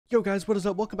Yo guys, what is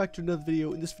up? Welcome back to another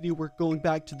video. In this video, we're going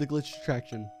back to the glitch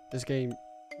attraction. This game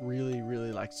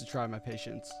really likes to try my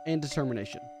patience and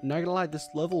determination. I'm not gonna lie, this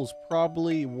level is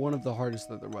probably one of the hardest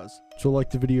that there was. So like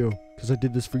the video, because I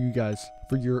did this for you guys,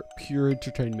 for your pure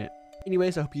entertainment.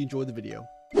 Anyways, I hope you enjoy the video.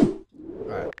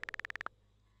 Alright.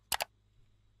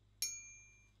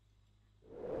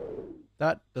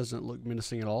 That doesn't look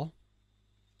menacing at all.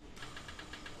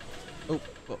 Oh,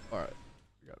 alright.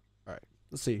 Alright,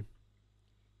 let's see.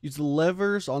 Use the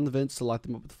levers on the vents to light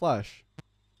them up with flash.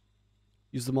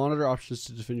 Use the monitor options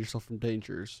to defend yourself from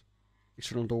dangers.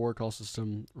 External door, call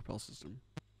system, repel system.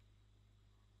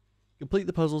 Complete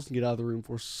the puzzles and get out of the room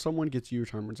before someone gets you or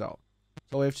time runs out.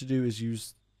 So all we have to do is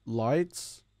use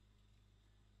lights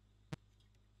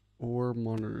or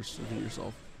monitors to defend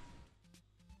yourself.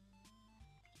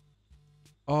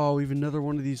 Oh, we have another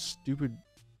one of these stupid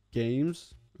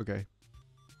games? Okay.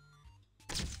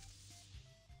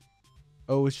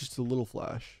 Oh, it's just a little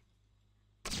flash.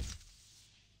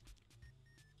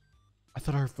 I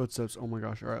thought I heard footsteps. Oh my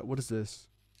gosh. Alright, what is this?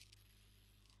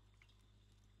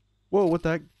 Whoa, what the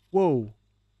heck? Whoa.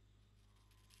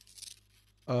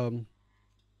 I'm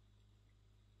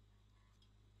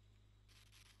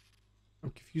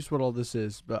confused what all this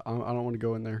is, but I don't want to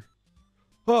go in there.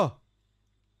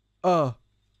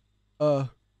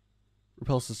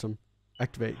 Repel system.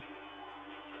 Activate.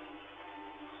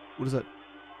 What is that?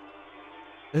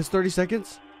 It's 30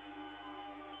 seconds.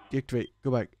 Deactivate.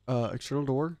 Go back. External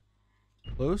door.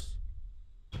 Close.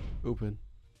 Open.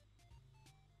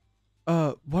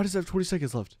 Why does it have 20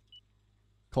 seconds left?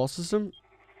 Call system.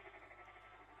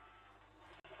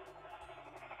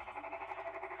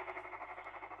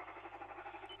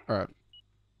 Alright.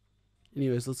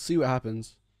 Anyways, let's see what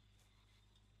happens.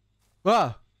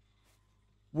 Ah!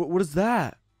 What is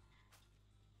that?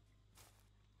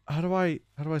 How do I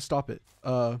stop it?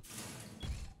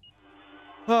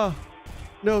 No.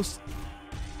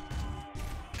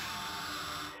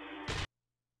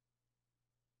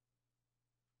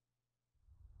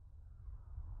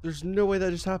 There's no way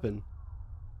that just happened.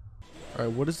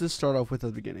 Alright, what does this start off with at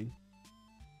the beginning?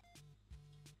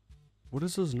 What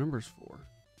is those numbers for?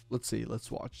 Let's see. Let's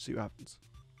watch. See what happens.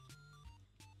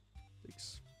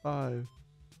 6, 5,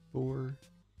 4,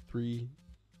 3,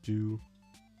 2,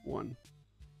 1.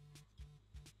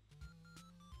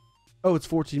 Oh, it's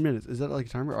 14 minutes. Is that like a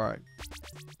timer? All right.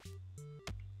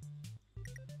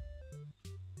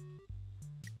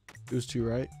 It was 2,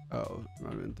 right? Oh, it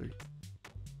might have been 3.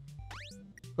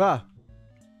 Ah!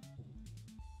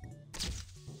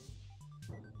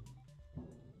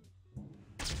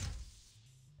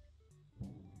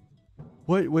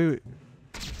 Wait.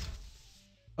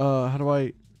 How do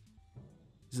I...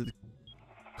 Is it the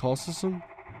call system?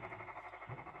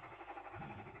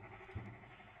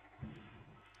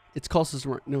 It's call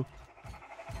system, right? No.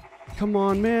 Come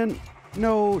on, man.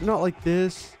 No, not like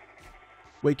this.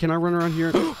 Wait, can I run around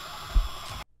here?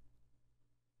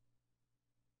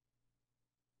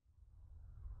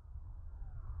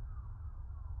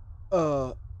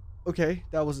 Okay.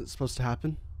 That wasn't supposed to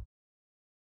happen.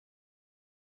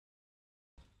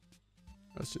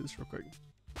 Let's do this real quick.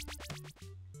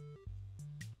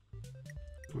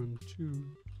 1,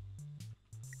 2.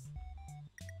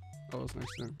 Oh, that was nice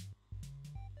there.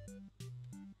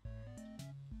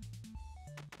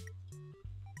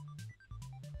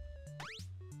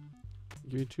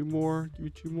 Give me 2 more. Give me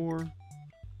 2 more.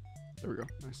 There we go.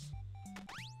 Nice.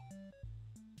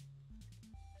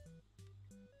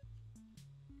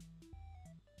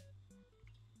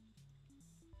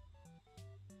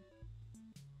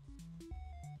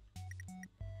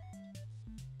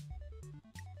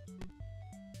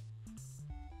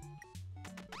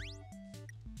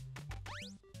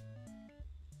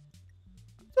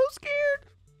 I'm so scared.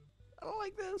 I don't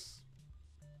like this.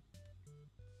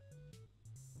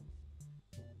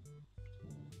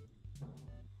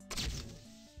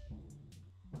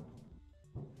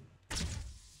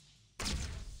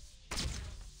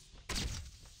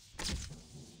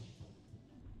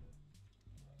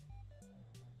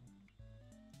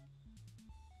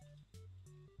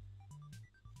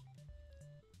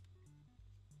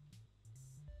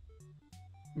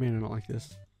 Man, I don't like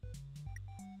this.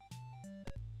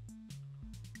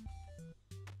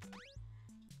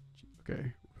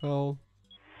 Okay, repel.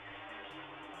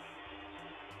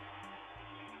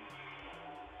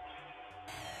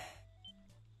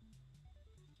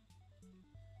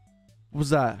 What was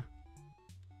that?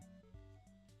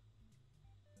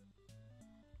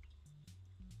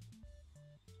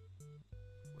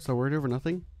 Was I worried over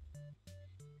nothing?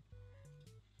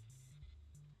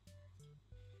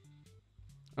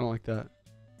 I don't like that.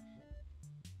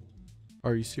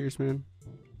 Are you serious, man?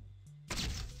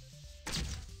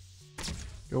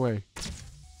 Go away.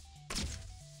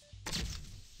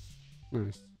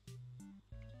 Nice.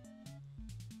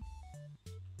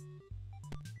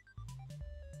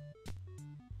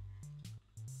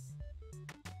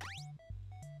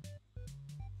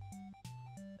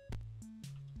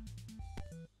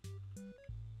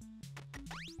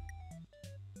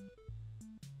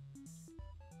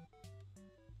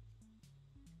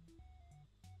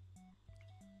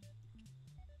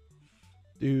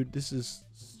 Dude, this is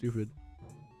stupid.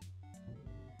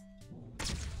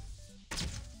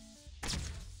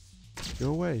 Go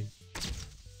away.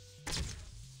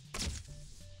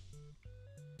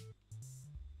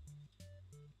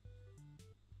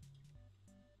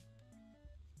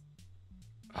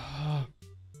 Ah.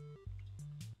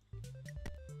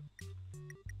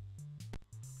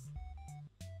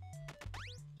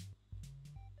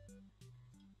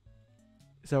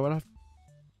 Is that what I've...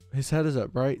 His head is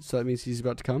up, right? So that means he's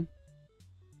about to come.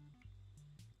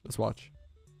 Let's watch.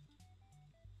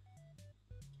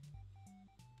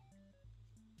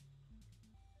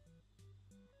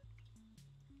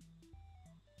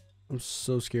 I'm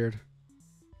so scared.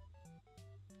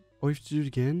 Oh, we have to do it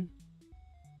again?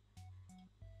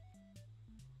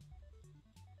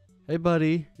 Hey,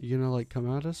 buddy. You gonna, like, come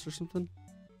at us or something?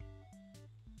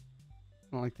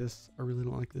 I don't like this. I really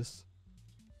don't like this.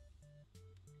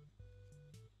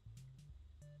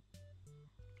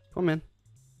 Come on, man.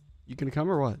 You gonna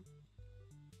come or what?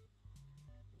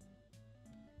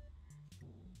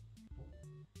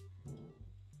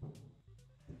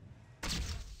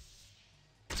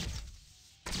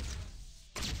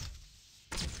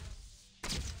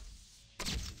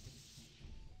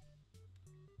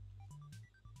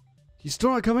 He's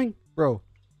still not coming? Bro.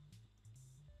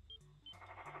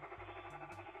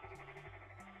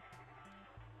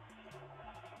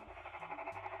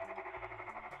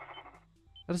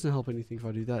 That doesn't help anything if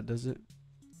I do that, does it?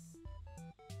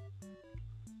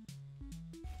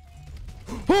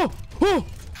 Oh! Oh!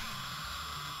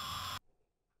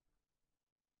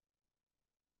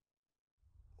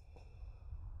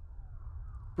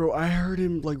 Bro, I heard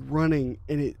him like running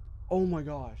and it... Oh my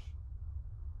gosh.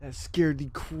 That scared the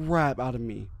crap out of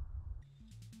me.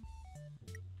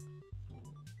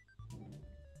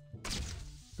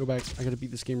 Go back. I gotta beat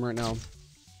this game right now.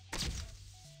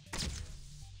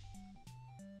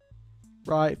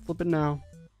 Right, flip it now.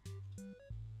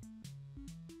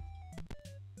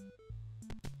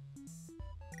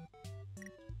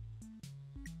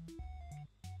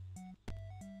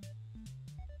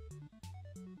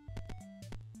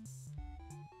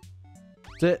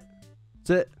 Sit.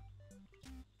 Sit.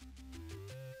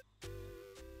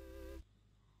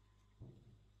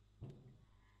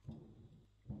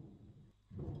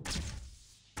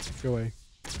 Go away.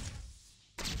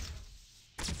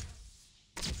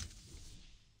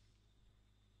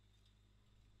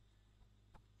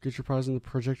 Get your prize in the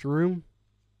projector room.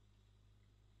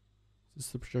 Is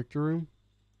this the projector room?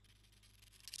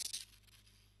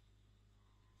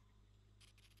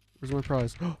 Where's my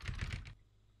prize?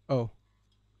 Oh.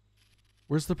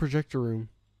 Where's the projector room?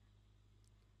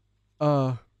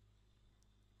 I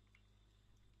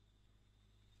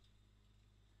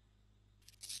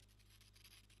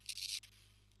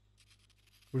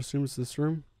would assume it's this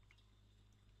room.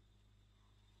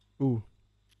 Ooh.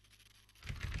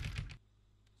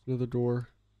 Another door.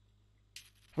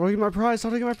 How do I get my prize? How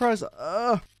do I get my prize?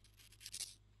 I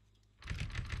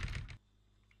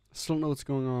still don't know what's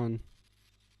going on.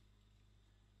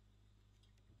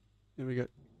 And we got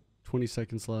 20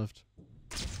 seconds left.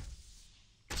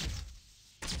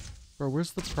 Bro,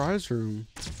 where's the prize room?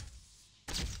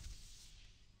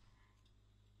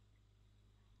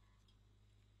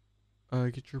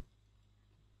 Get your...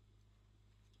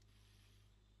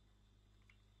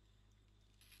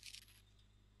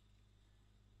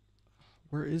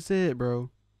 Where is it, bro?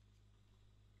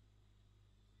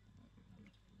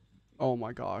 Oh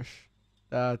my gosh.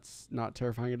 That's not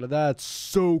terrifying at all. That's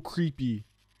so creepy.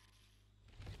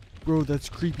 Bro, that's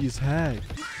creepy as heck.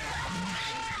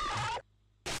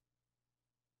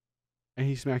 And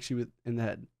he smacks you in the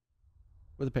head.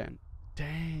 With a pan.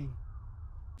 Dang.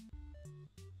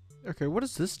 Okay, what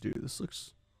does this do? This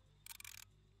looks...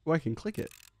 Oh, I can click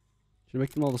it. Should I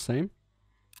make them all the same?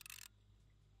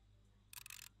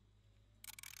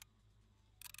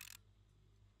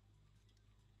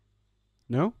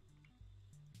 No?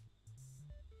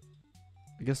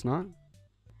 I guess not.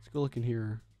 Let's go look in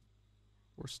here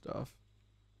for stuff.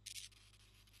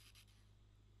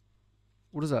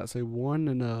 What does that say? One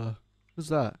and what is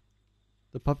that?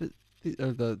 The puppet,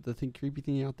 the thing, creepy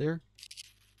thing out there.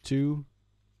 2.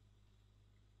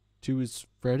 2 is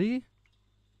Freddy?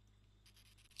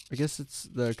 I guess it's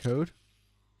the code.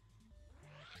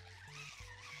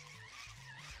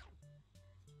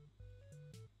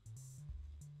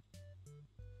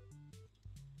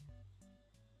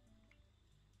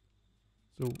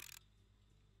 So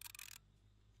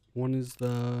 1 is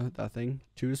that thing.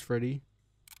 2 is Freddy.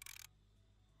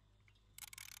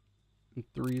 And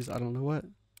 3 is I don't know what.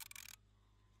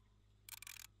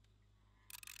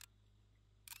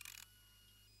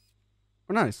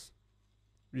 Oh, nice.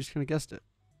 We just kind of guessed it.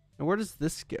 And where does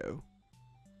this go?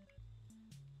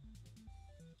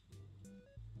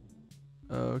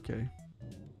 Okay.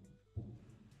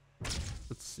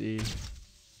 Let's see.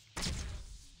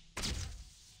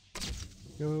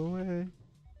 Go away.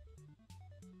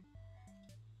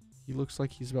 He looks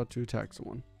like he's about to attack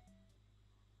someone.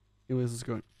 Anyways, let's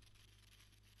go.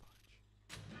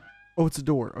 Oh, it's a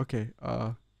door. Okay.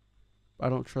 I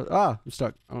don't trust. Ah, I'm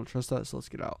stuck. I don't trust that, so let's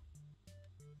get out.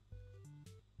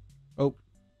 Oh.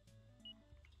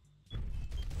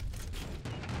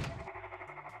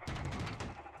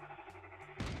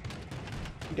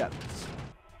 You got this.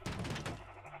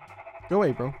 Go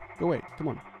away, bro. Go away. Come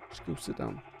on. Just go sit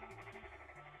down.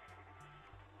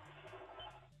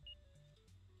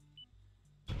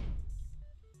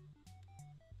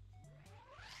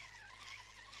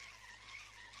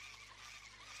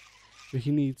 So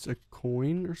he needs a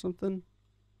coin or something?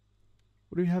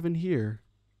 What do we have in here?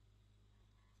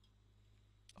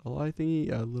 A light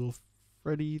thingy, a little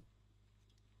Freddy.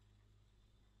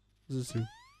 What does this do?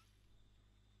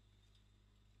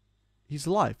 He's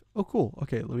alive. Oh, cool.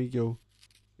 Okay, let me go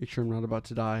make sure I'm not about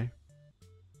to die.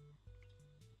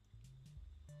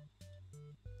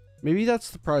 Maybe that's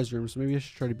the prize room, so maybe I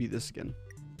should try to beat this again.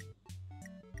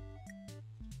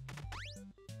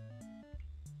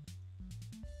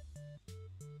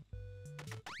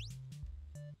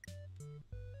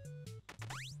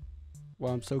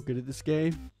 Wow, I'm so good at this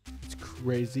game. It's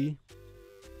crazy.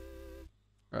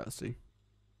 Alright, let's see.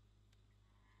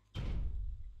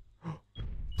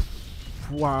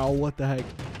 Wow, what the heck?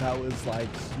 That was like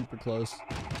super close.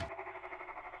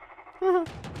 So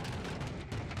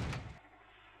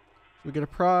we get a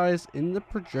prize in the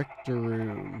projector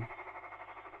room.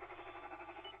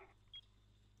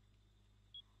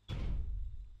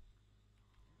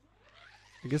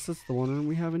 I guess that's the one room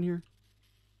we have in here.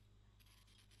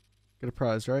 Get a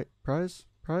prize, right? Prize?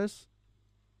 Prize?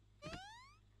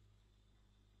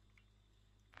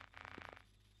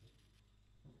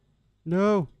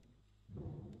 No.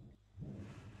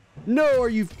 No, are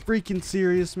you freaking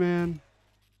serious, man?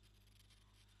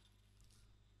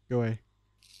 Go away.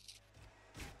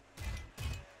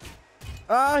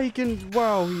 Ah, he can.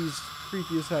 Wow, he's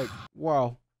creepy as heck.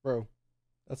 Wow, bro.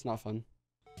 That's not fun.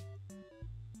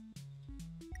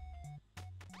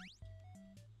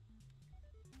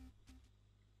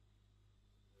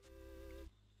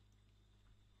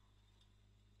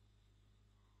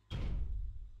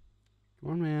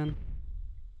 Come on, man.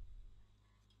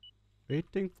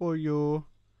 Waiting for you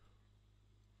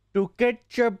to get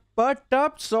your butt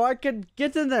up so I can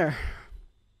get in there.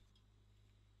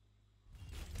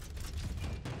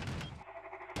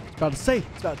 It's about to say,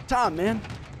 it's about time, man.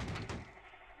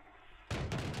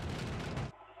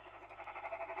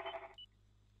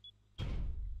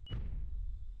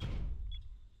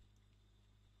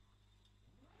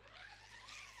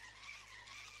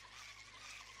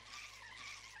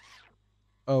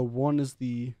 Oh, 1 is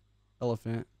the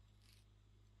elephant.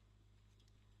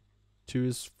 2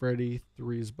 is Freddy.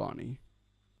 3 is Bonnie.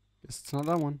 Guess it's not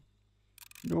that one.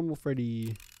 Normal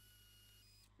Freddy.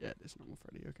 Yeah, it is normal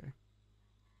Freddy. Okay.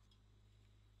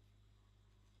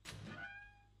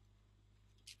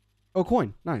 Oh,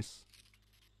 coin. Nice.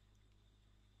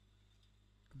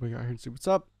 Go back out here and see what's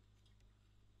up.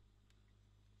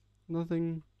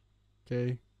 Nothing.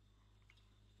 Okay.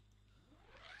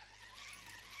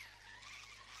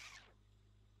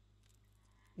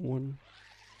 One.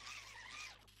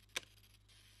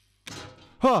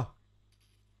 Huh!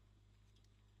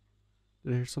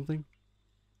 Did I hear something?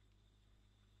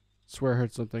 Swear I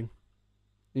heard something.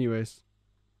 Anyways.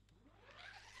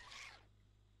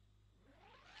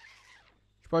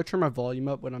 Should probably turn my volume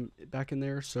up when I'm back in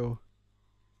there so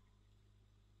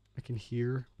I can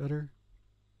hear better.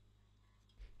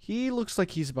 He looks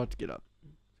like he's about to get up.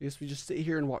 I guess we just sit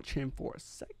here and watch him for a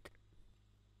sec.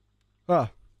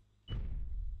 Ah.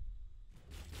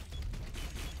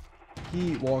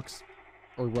 He walks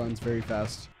or runs very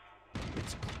fast.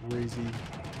 It's crazy.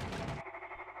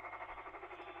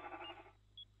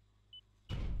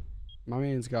 My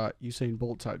man's got Usain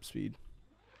Bolt type speed.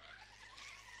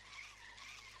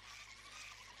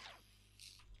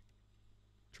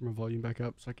 turn my volume back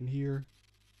up so I can hear.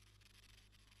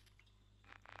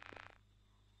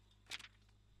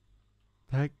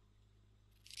 The heck?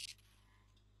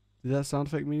 Did that sound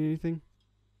effect mean anything?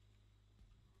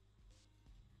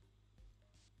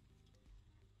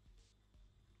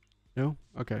 No?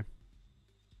 Okay.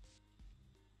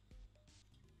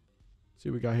 See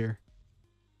what we got here.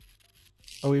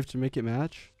 Oh, we have to make it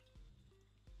match?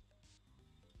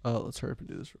 Let's hurry up and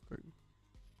do this real quick.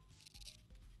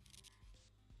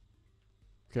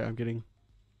 Okay, I'm getting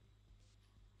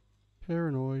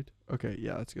paranoid. Okay,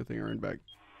 yeah, that's a good thing I ran back.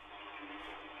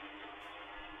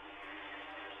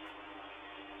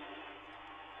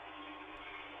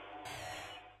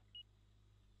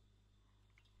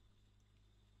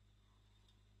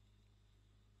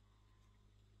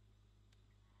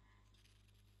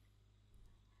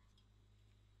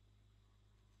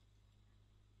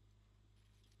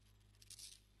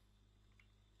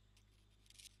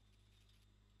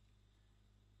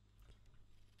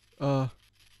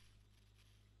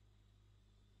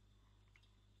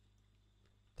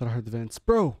 Thought I heard the vents.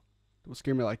 Bro! Don't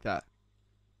scare me like that.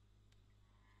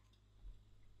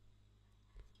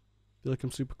 Feel like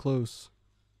I'm super close.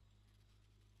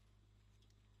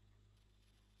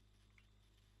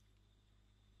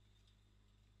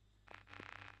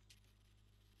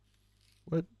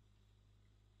 What?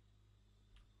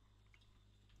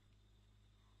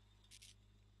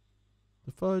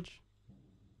 The fudge?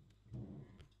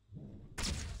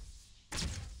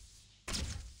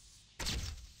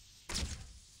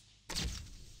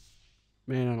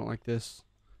 Man, I don't like this.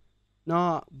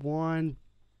 Not one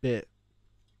bit.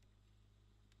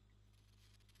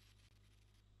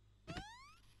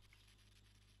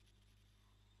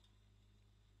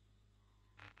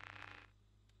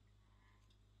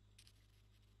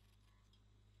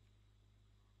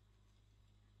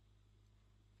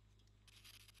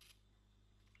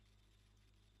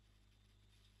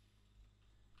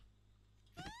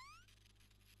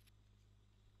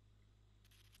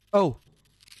 Oh.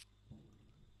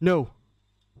 No.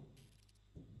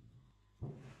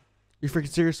 You freaking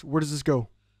serious? Where does this go?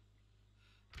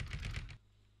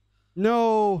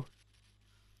 No.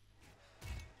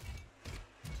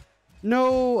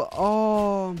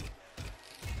 No.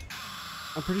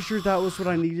 I'm pretty sure that was what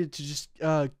I needed to just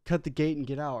cut the gate and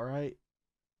get out, right?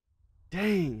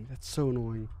 Dang, that's so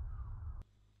annoying.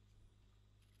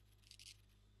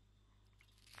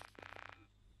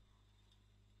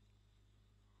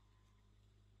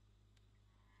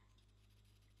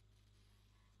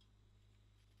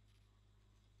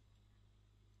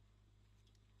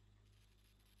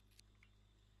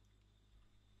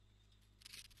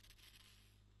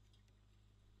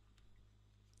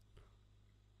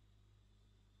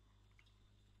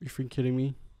 Are you freaking kidding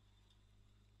me?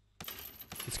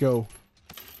 Let's go.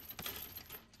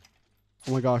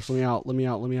 Oh my gosh, let me out, let me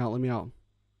out, let me out, let me out.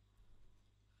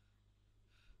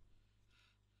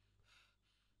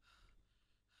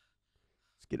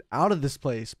 Let's get out of this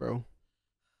place, bro.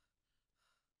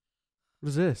 What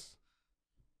is this?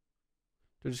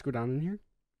 Do I just go down in here?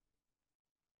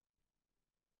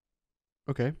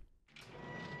 Okay.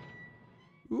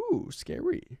 Ooh,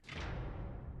 scary.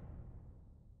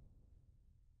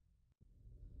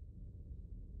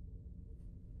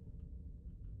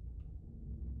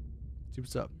 See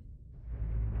what's up.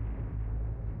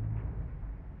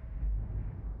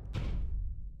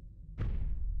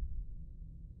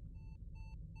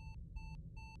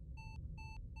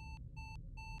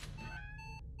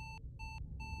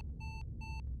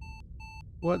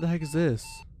 What the heck is this?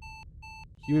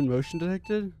 Human motion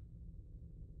detected?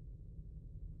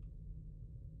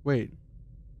 Wait.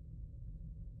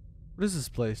 What is this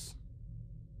place?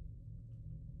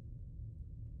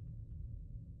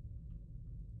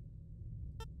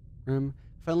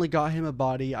 Finally got him a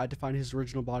body. I defined his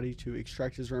original body to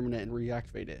extract his remnant and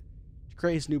reactivate it. To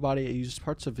create his new body, I used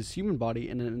parts of his human body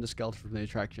and an endoskeleton from the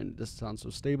attraction. This sounds so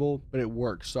stable, but it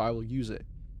works, so I will use it.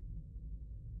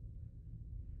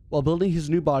 While building his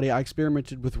new body, I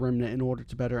experimented with remnant in order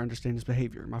to better understand his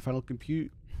behavior. My final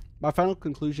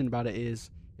conclusion about it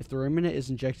is, if the remnant is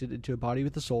injected into a body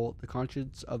with a soul, the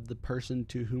conscience of the person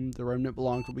to whom the remnant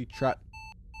belongs will be trapped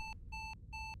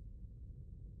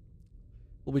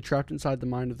inside the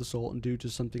mind of the soul, and due to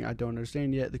something I don't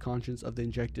understand yet, the conscience of the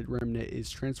injected remnant is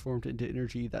transformed into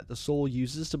energy that the soul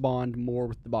uses to bond more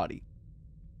with the body.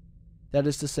 That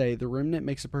is to say, the remnant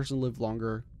makes a person live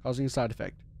longer, causing a side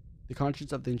effect. The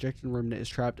conscience of the injected remnant is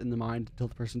trapped in the mind until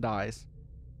the person dies.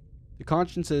 The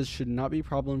consciences should not be a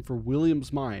problem for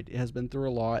William's mind. It has been through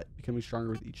a lot, becoming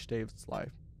stronger with each day of its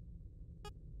life.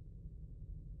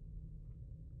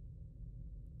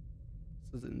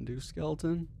 This is an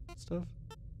endoskeleton stuff.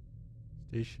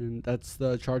 Station. That's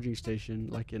the charging station,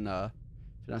 like in FNAF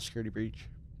Security Breach.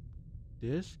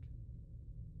 Disk.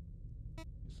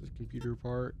 This is a computer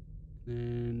part.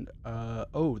 And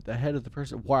oh, the head of the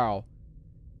person. Wow,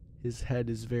 his head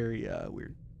is very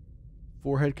weird.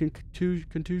 Forehead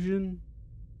contusion,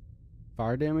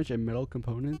 fire damage, and metal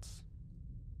components.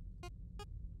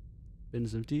 Bin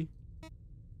is empty.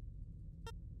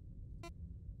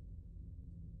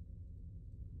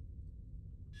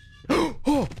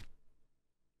 Oh!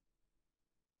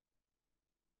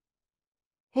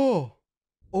 Oh!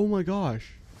 Oh my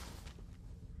gosh.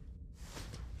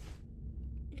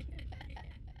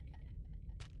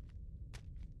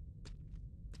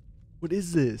 What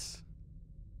is this?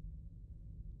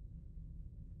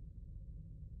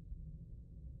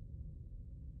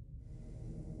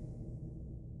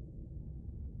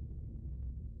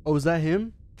 Oh, is that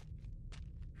him?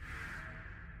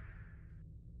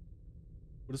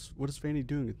 What is Fanny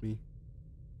doing with me?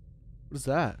 What is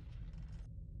that?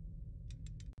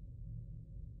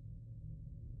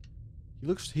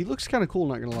 He looks kind of cool,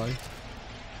 not gonna lie.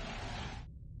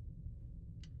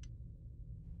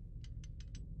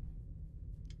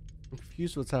 I'm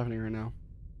confused what's happening right now.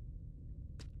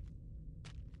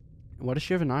 And why does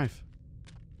she have a knife?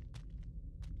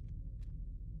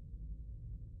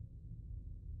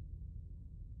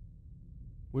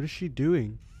 What is she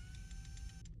doing?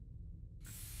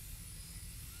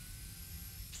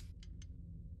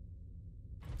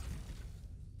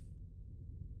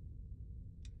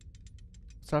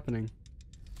 What's happening?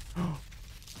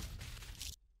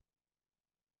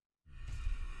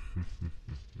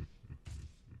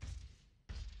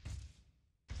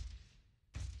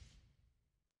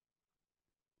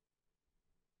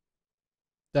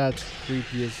 That's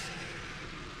creepy as...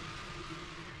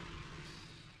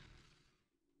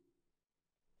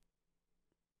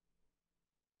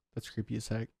 That's creepy as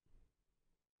heck.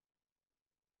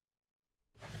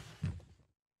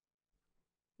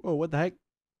 Whoa, what the heck?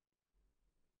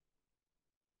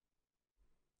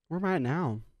 Where am I at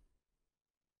now?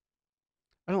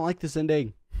 I don't like this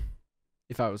ending.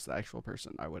 If I was the actual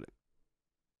person, I wouldn't.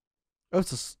 Oh,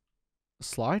 it's a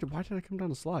slide? Why did I come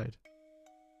down a slide?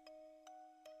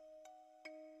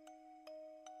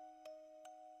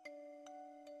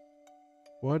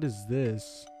 What is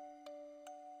this?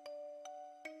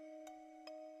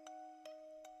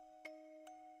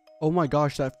 Oh my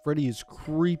gosh, that Freddy is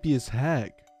creepy as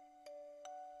heck.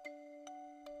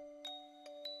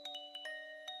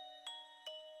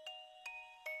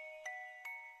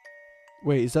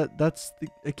 Wait, that's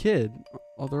a kid?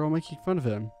 Oh, they're all making fun of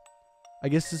him. I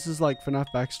guess this is like FNAF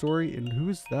backstory. And who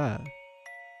is that?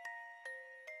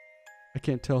 I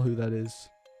can't tell who that is.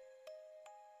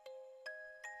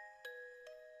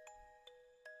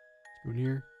 Let's go in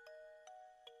here.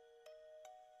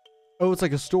 Oh, it's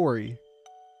like a story.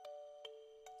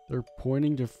 They're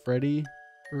pointing to Freddy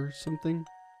or something.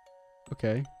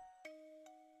 Okay.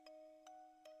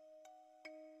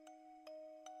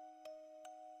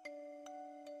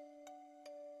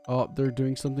 Oh, they're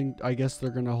doing something. I guess they're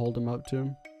gonna hold him up to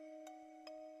him.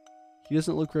 He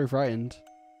doesn't look very frightened.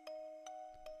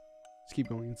 Let's keep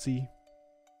going and see.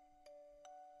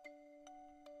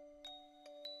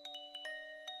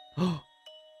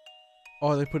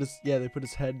 Oh, they put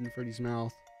his head in Freddy's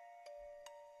mouth.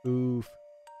 Oof.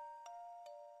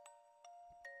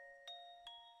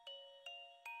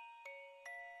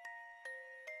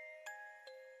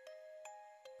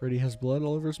 Freddy has blood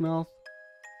all over his mouth.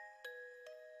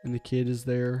 And the kid is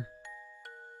there.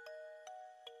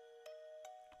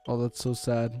 Oh, that's so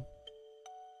sad.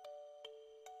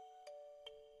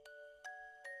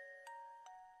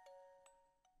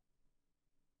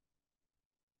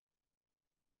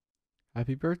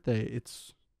 Happy birthday.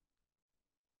 It's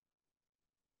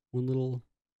one little...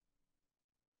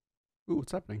 Ooh,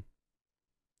 what's happening?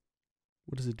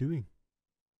 What is it doing?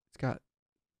 It's got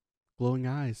glowing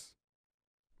eyes.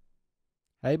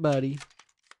 Hey, buddy.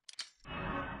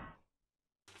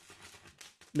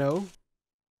 No.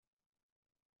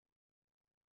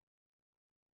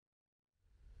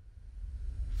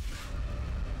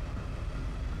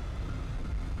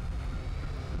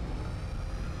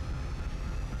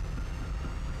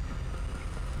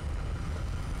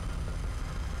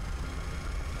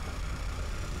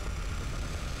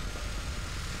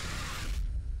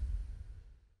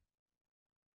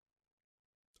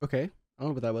 Okay. I don't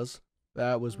know what that was.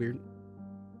 That was weird.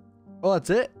 Oh, that's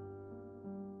it?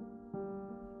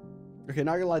 Okay,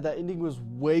 not gonna lie, that ending was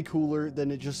way cooler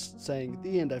than it just saying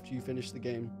the end after you finish the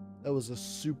game. That was a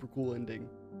super cool ending.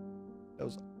 That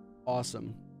was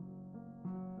awesome.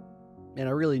 Man,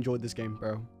 I really enjoyed this game,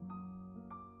 bro.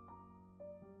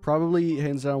 Probably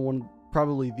hands down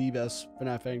probably the best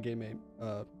FNAF fan game made.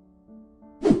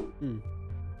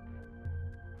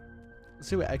 Let's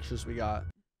see what extras we got.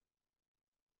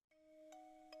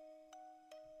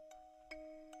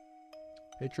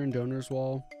 Patron donors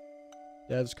wall.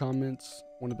 Devs comments.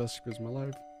 One of the best scripts of my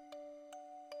life.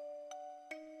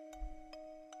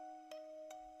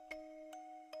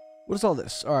 What is all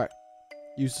this? Alright.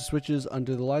 Use the switches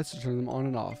under the lights to turn them on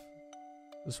and off.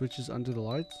 The switches under the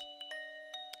lights?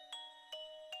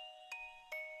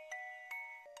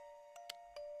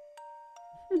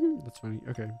 That's funny.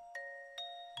 Okay.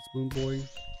 Spoon Boy.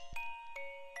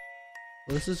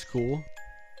 Well, this is cool. You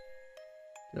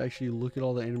can actually look at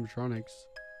all the animatronics.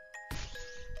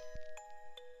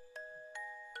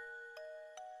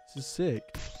 This is sick.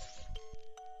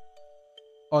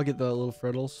 Oh, I'll get the little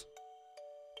frettles.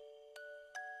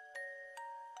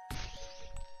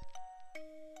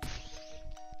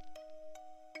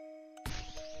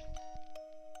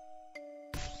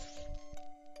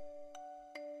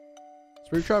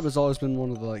 Springtrap has always been one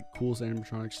of the like coolest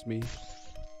animatronics to me,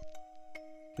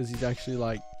 because he's actually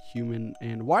like human.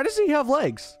 And why does he have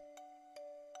legs?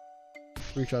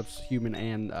 Springtrap's human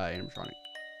and animatronic.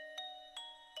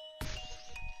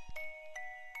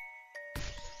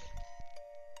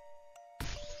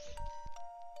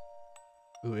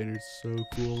 Ooh, and it's so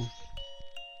cool.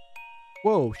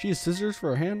 Whoa, she has scissors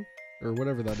for a hand, or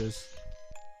whatever that is.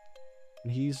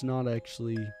 And he's not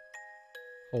actually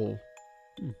whole.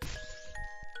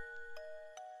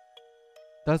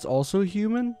 That's also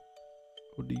human?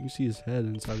 Oh, do you see his head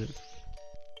inside it?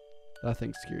 That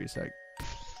thing's scary as heck.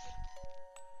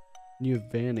 And you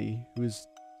have Vanny, who is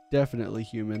definitely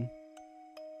human.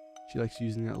 She likes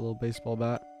using that little baseball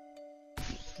bat.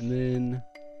 And then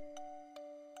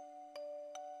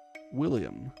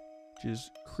William, which is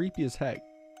creepy as heck.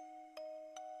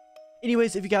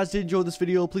 Anyways, if you guys did enjoy this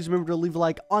video, please remember to leave a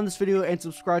like on this video and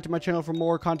subscribe to my channel for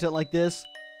more content like this.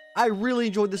 I really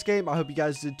enjoyed this game. I hope you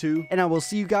guys did too. And I will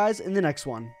see you guys in the next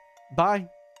one. Bye.